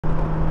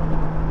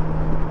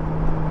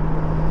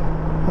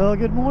Well,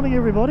 good morning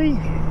everybody,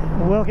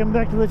 welcome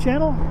back to the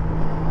channel.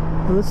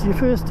 If this is your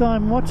first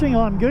time watching,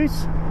 I'm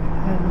Goose,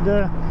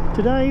 and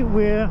today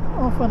we're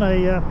off on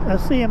a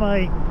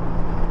CMA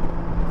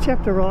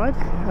chapter ride.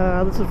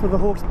 This is for the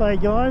Hawke's Bay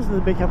guys. There'll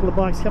be a couple of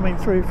bikes coming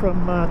through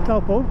from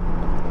Taupo.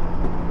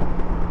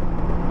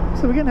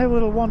 So we're going to have a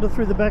little wander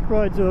through the back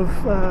roads of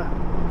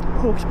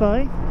Hawke's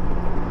Bay,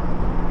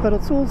 but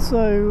it's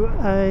also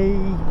a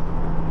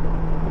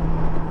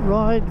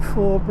ride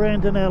for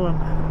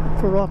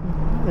Brandin for Rotten.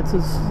 It's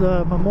his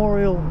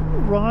memorial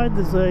ride.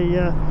 There's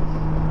a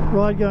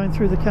ride going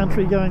through the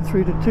country, going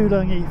through to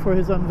Tulangi for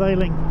his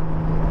unveiling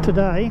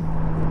today.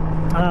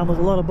 There's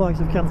a lot of bikes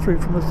have come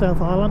through from the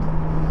South Island,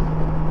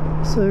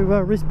 so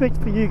respect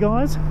for you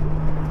guys.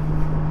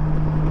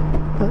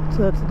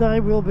 But today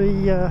we'll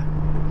be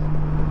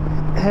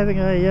having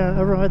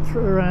a ride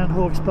through around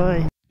Hawke's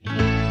Bay.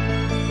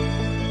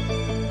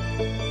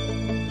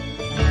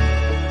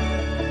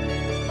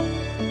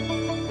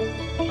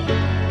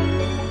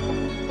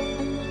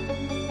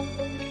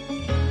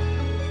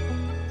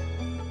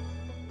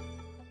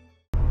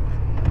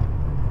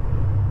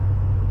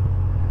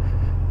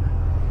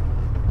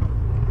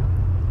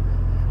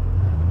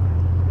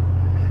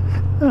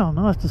 Oh,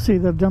 nice to see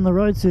they've done the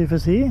road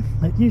surface here.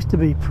 It used to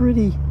be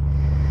pretty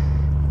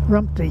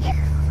rumpty,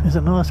 is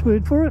a nice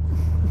word for it.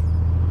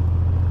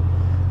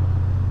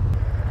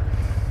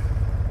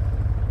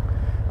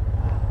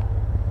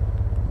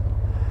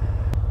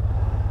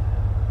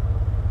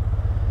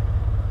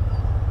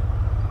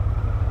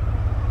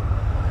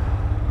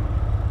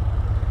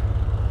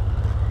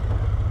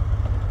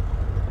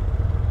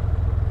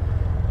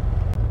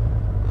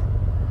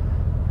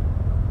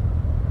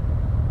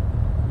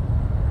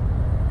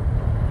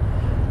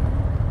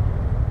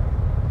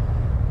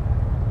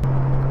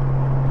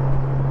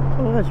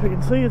 As we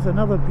can see, it's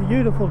another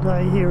beautiful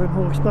day here in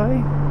Hawke's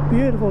Bay.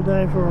 Beautiful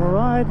day for a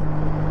ride.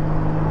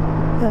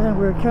 And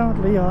we're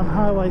currently on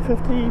Highway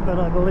 50, but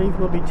I believe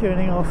we'll be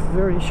turning off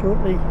very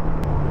shortly.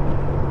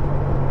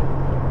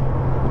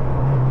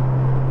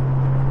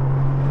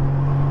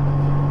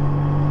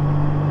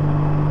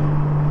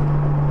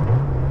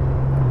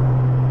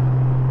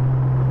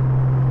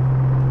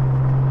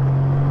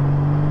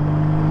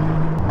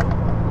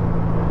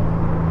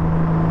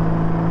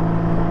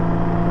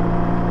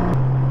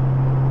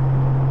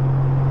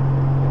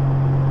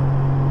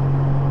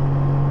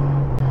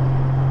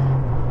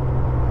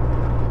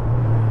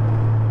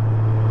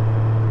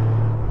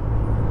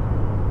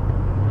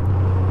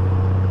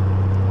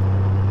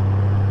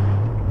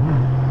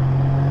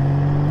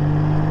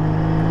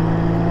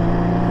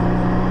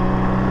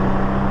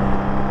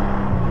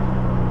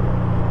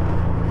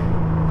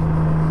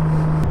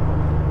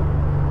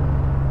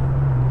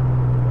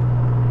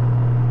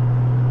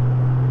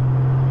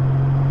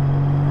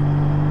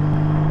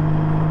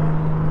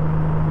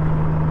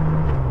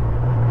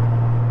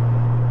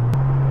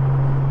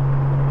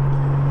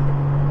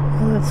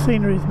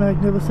 Scenery is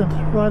magnificent,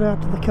 right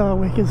out to the car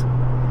wickers,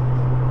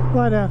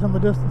 right out in the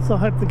distance. I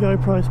hope the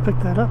GoPros pick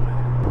that up.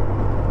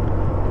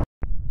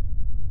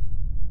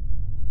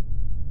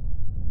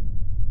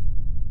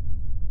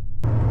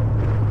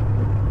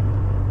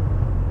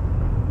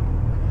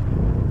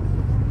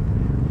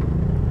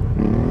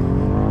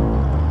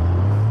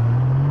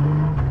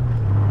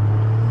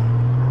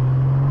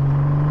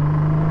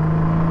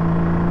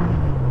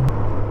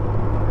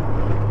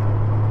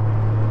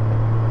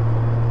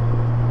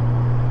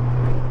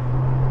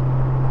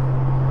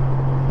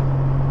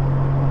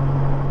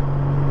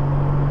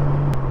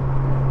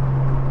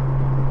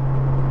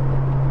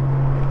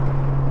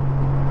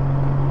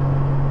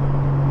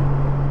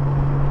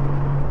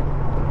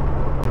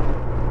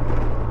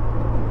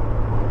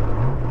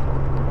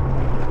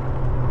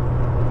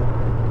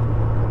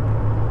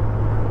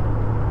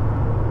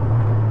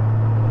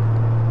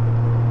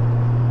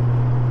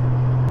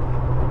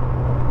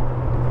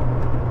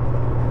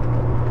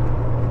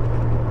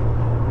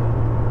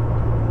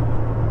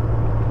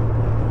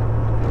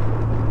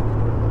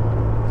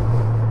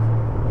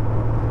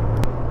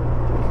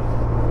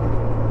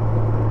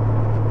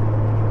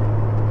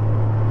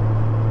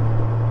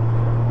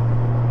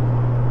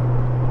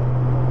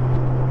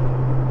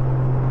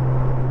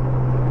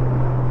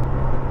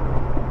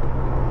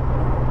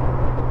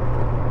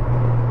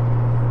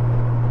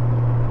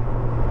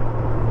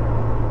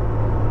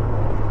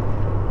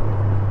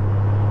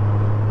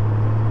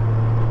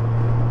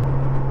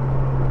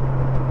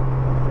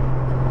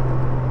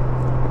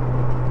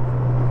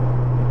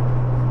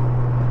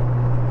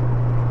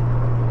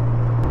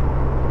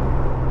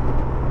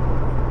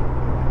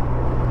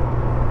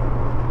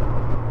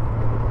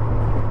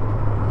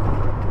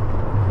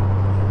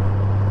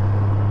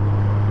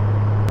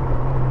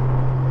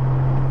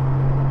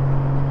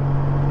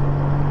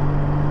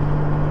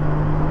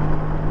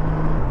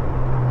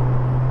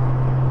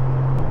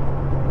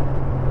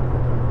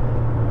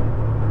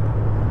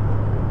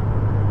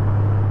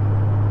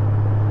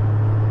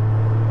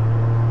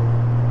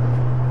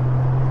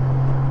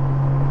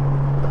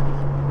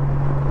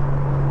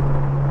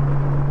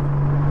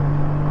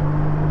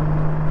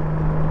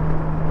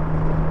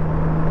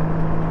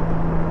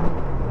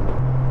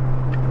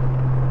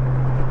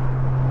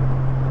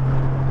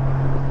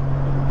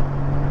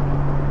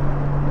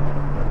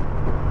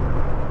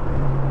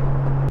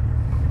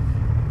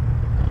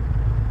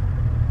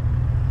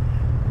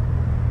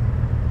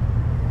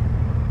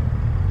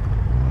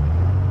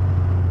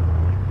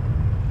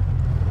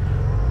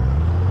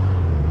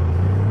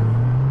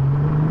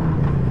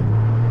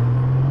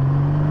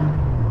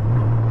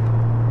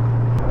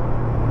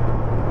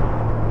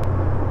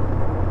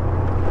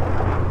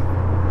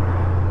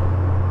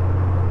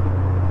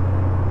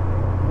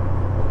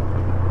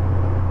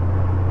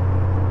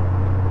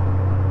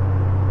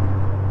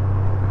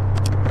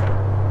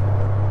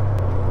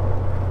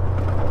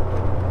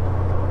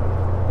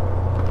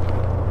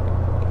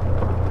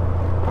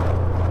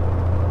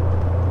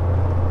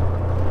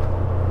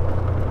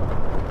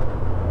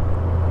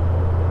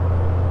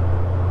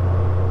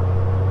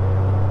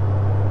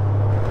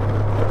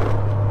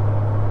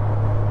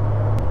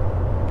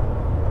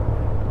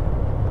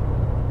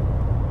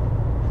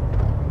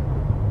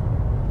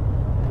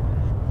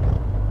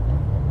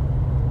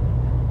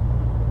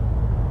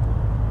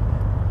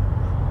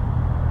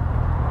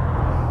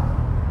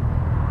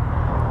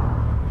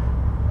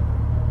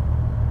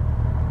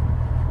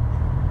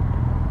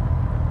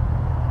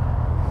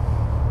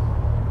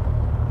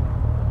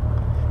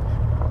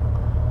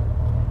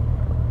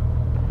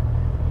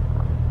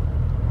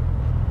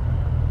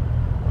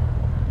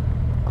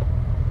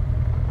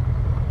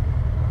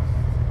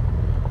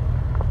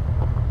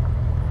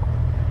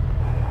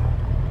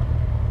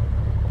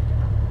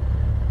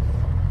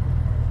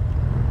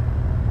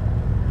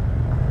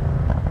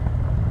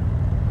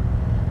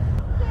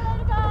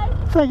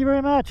 Thank you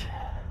very much. See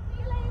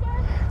you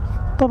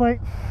later. Bye-bye.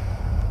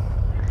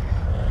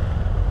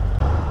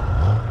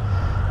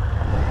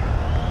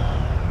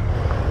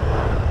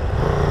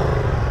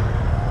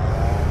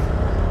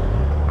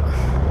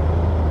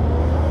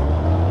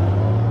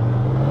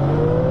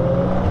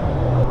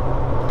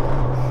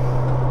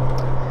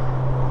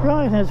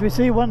 Right, as we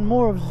see, one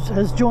more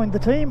has joined the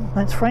team.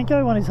 That's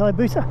Franco on his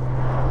Hayabusa.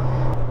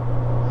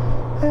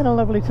 And a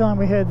lovely time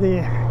we had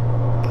there.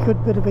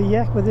 Good bit of a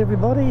yak with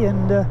everybody,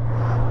 and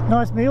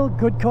nice meal,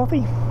 good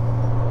coffee.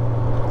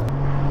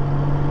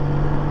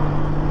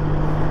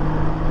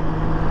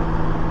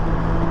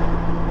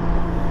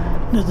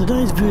 Now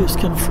today's verse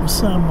comes from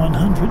Psalm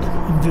 100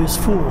 in verse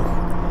 4,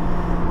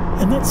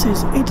 and that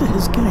says, "Enter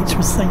his gates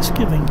with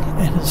thanksgiving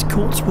and his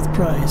courts with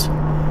praise.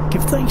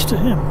 Give thanks to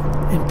him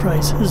and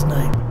praise his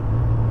name."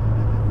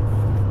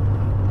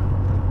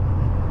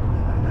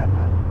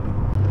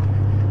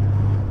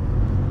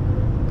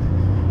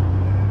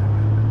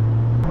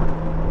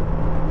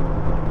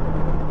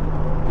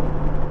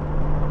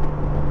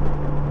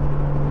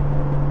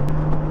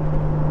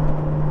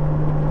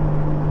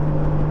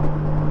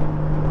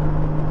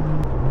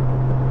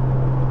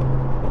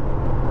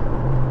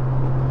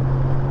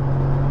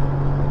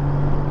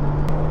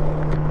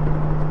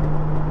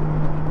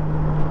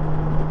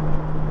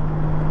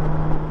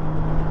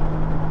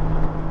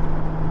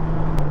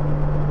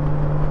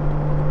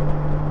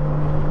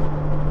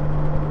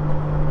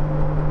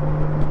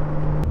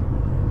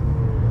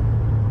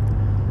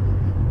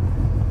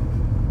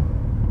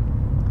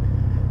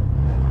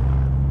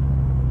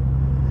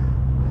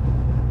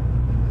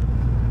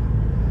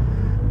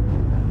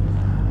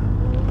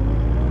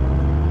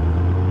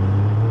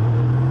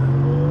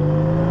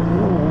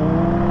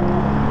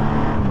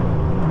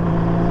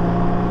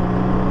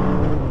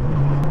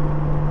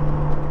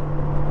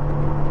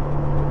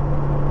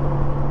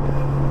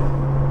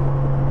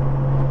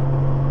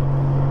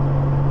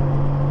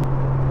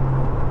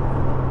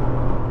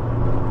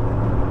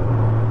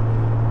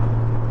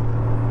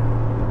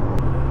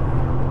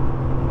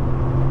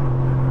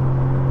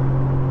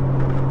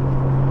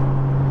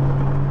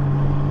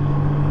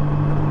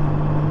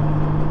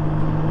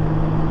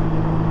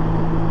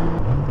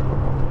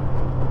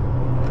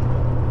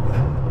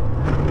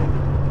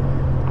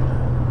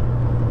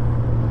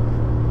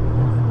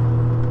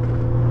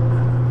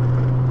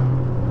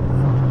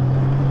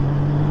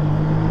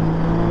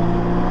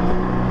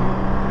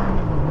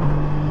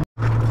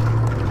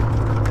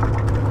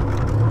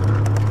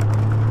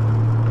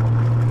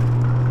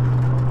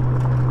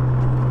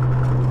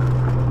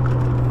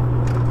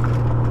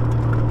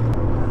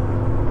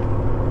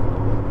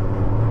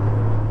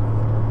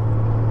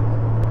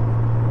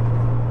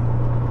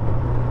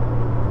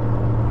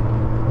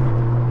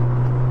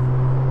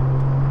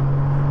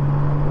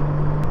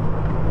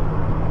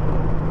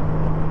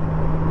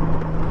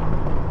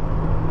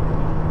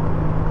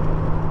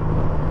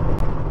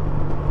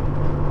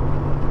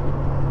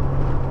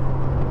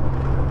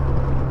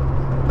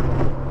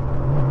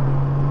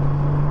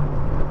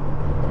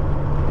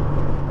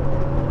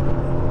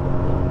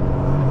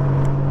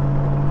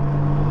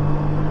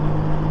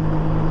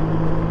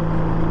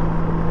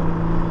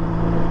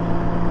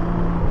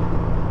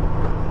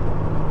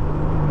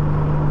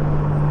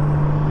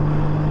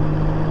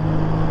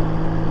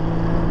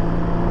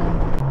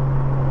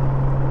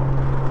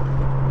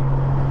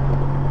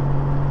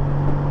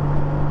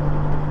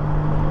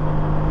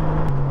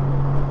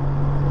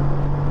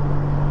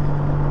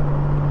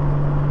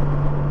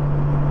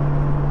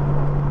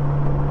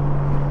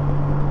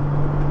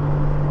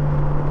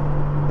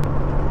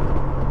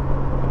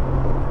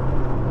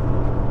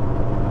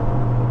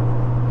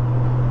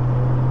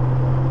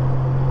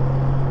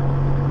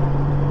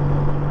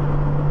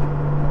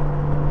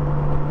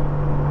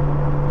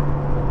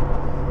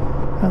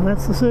 And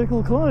that's the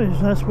circle closed.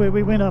 That's where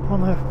we went up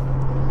on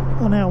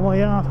our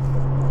way out.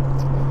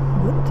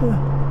 But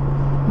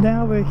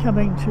now we're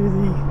coming to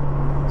the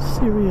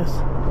serious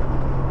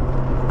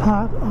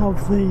part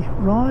of the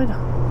ride,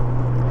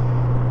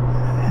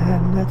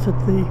 and that's at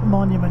the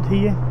monument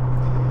here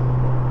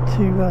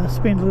to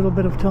spend a little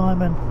bit of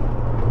time in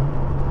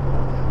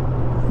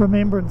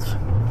remembrance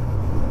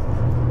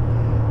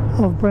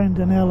of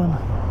Brandin Allen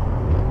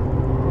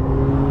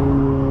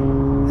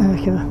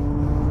Acker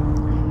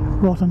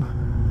Rotten.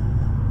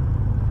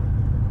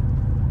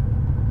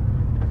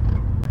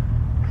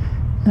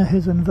 Now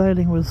his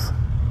unveiling was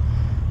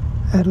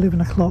at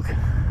 11 o'clock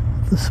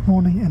this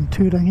morning in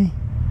Turangi.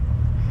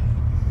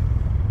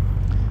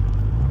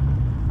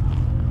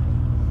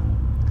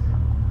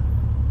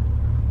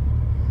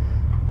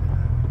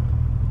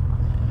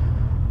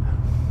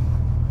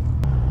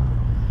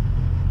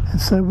 And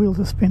so we'll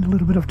just spend a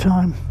little bit of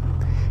time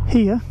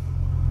here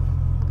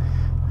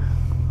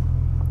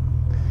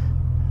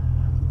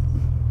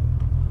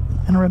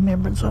in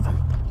remembrance of him.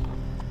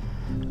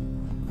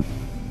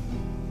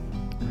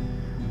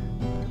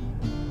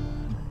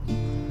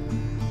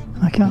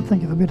 I can't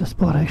think of a better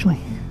spot actually.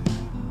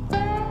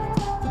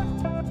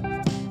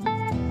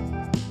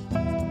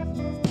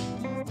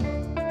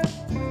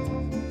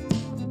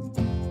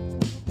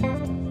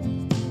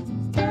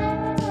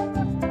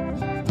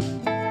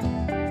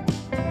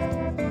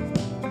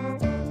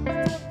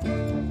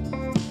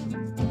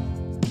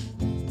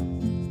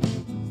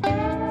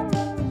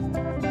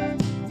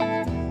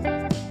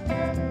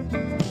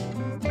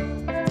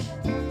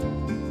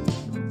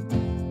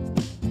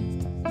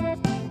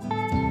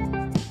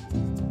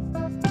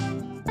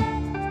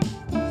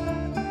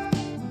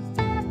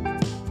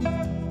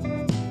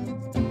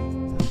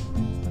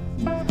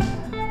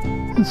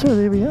 And so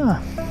there we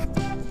are.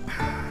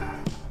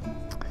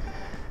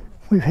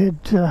 We've had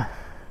a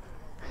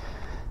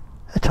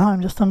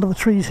time just under the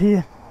trees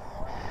here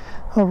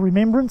of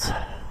remembrance.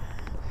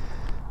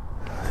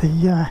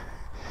 The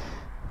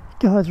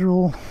guys are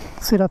all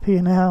set up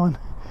here now and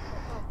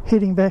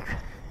heading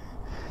back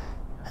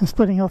and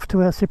splitting off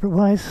to our separate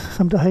ways,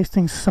 some to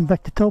Hastings, some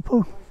back to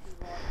Taupo,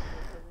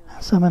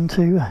 some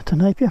into to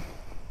Napier.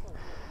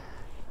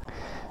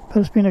 But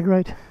it's been a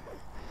great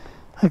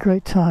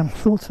time.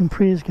 Thoughts and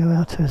prayers go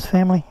out to his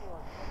family,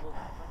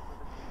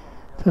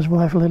 to his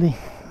wife Lily,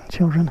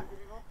 children,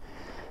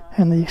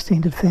 and the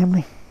extended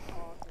family,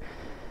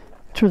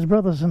 to his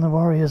brothers and the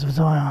warriors of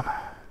Zion.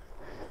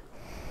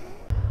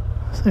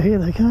 So here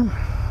they come.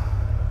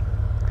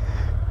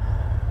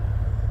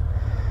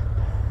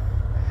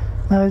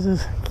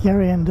 Moses,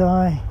 Gary and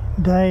Di,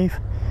 Dave,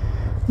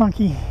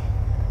 Monkey,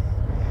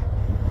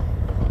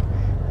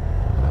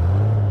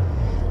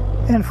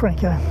 and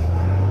Franco.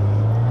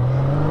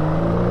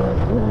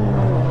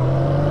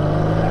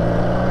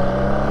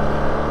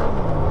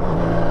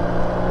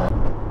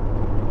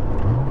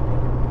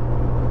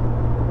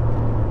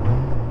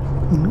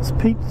 And it's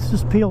Pete's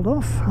just peeled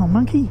off, our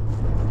Monkey.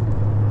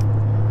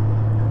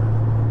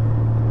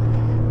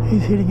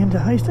 He's heading into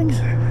Hastings.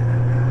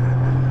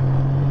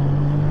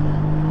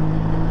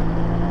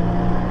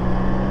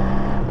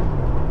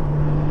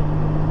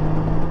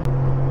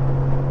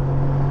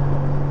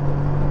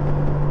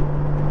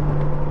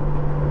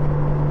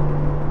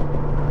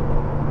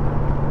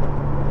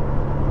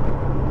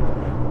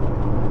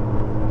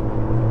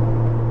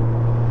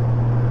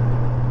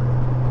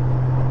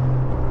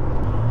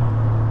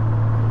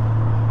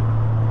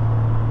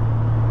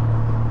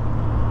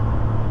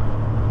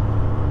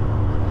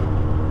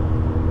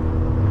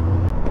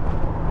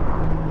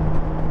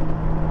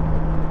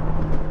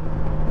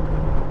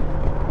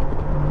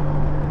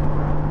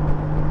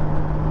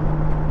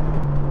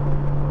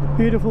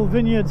 Beautiful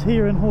vineyards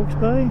here in Hawke's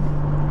Bay.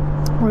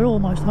 We're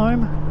almost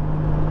home.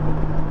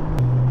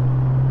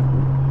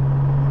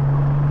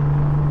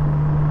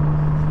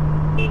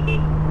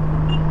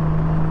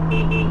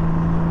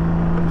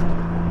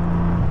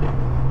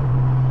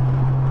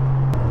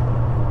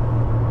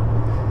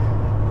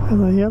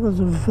 The others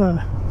have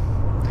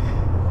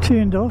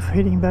turned off,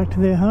 heading back to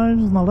their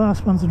homes, and the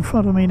last ones in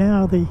front of me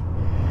now are the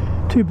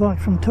two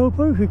bikes from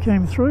Taupo who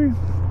came through.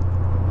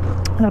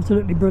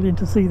 Absolutely brilliant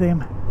to see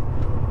them.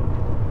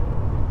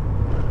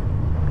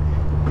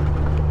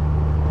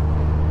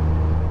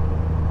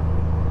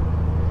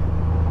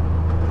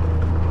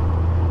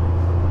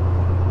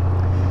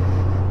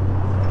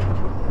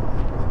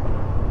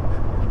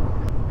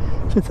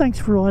 So thanks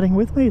for riding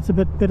with me. It's a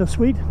bit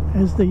bittersweet,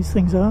 as these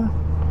things are.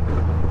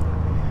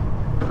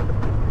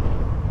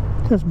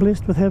 Just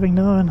blessed with having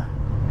known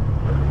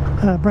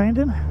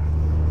Brandin,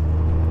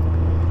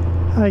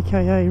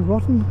 aka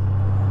Rotten.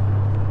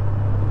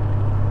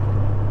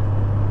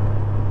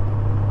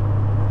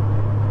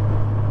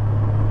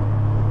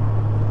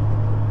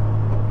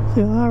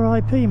 So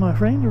RIP, my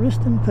friend,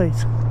 rest in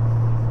peace.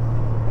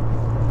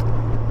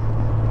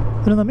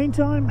 But in the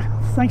meantime,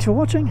 thanks for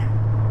watching.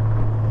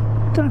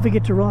 Don't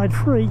forget to ride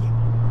free,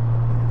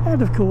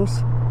 and of course,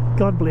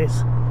 God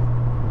bless.